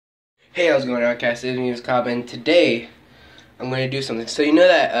Hey, how's it going, Outcast? It's me, Cobb, and today I'm going to do something. So you know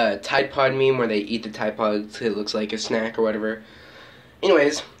that Tide Pod meme where they eat the Tide Pod so it looks like a snack or whatever?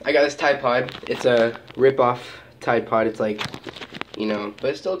 Anyways, I got this Tide Pod. It's a rip-off Tide Pod. It's like, you know,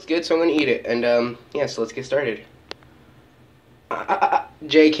 but it still looks good, so I'm going to eat it. And, yeah, so let's get started.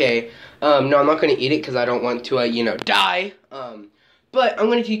 JK. No, I'm not going to eat it because I don't want to, you know, die. But I'm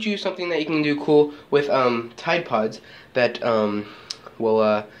going to teach you something that you can do cool with, Tide Pods that,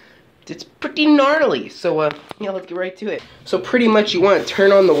 will, it's pretty gnarly. So, yeah, let's get right to it. So pretty much you want to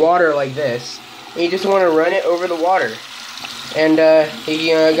turn on the water like this, and you just want to run it over the water. And,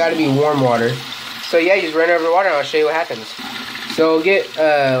 you gotta be warm water. So yeah, you just run it over the water and I'll show you what happens. So it'll get,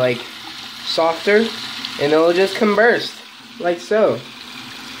 like, softer, and it'll just comburst, like so.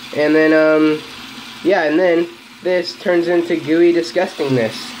 And then, yeah, and then this turns into gooey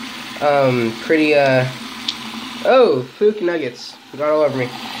disgustingness. Oh, Fluke Nuggets. Got all over me.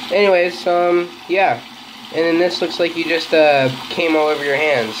 Anyways, yeah. And then this looks like you just, came all over your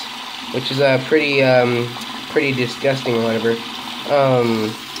hands. Which is, pretty disgusting or whatever.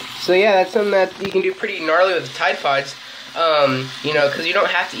 So yeah, that's something that you can do pretty gnarly with the Tide Pods. You know, because you don't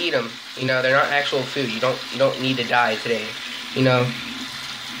have to eat them. You know, they're not actual food. You don't need to die today. You know.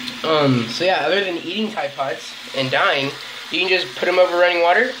 So yeah, other than eating Tide Pods and dying, you can just put them over running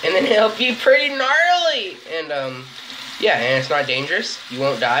water, and then it'll be pretty gnarly. And, yeah, and it's not dangerous. You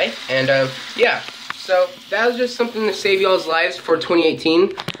won't die. And, yeah. So, that was just something to save y'all's lives for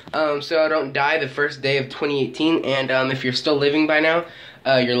 2018. So I don't die the first day of 2018. And, if you're still living by now,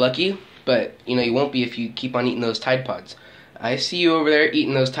 you're lucky. But, you know, you won't be if you keep on eating those Tide Pods. I see you over there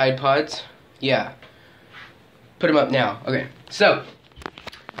eating those Tide Pods. Yeah. Put them up now. Okay. So,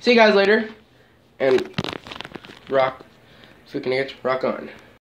 see you guys later. And rock. Freaking rock on.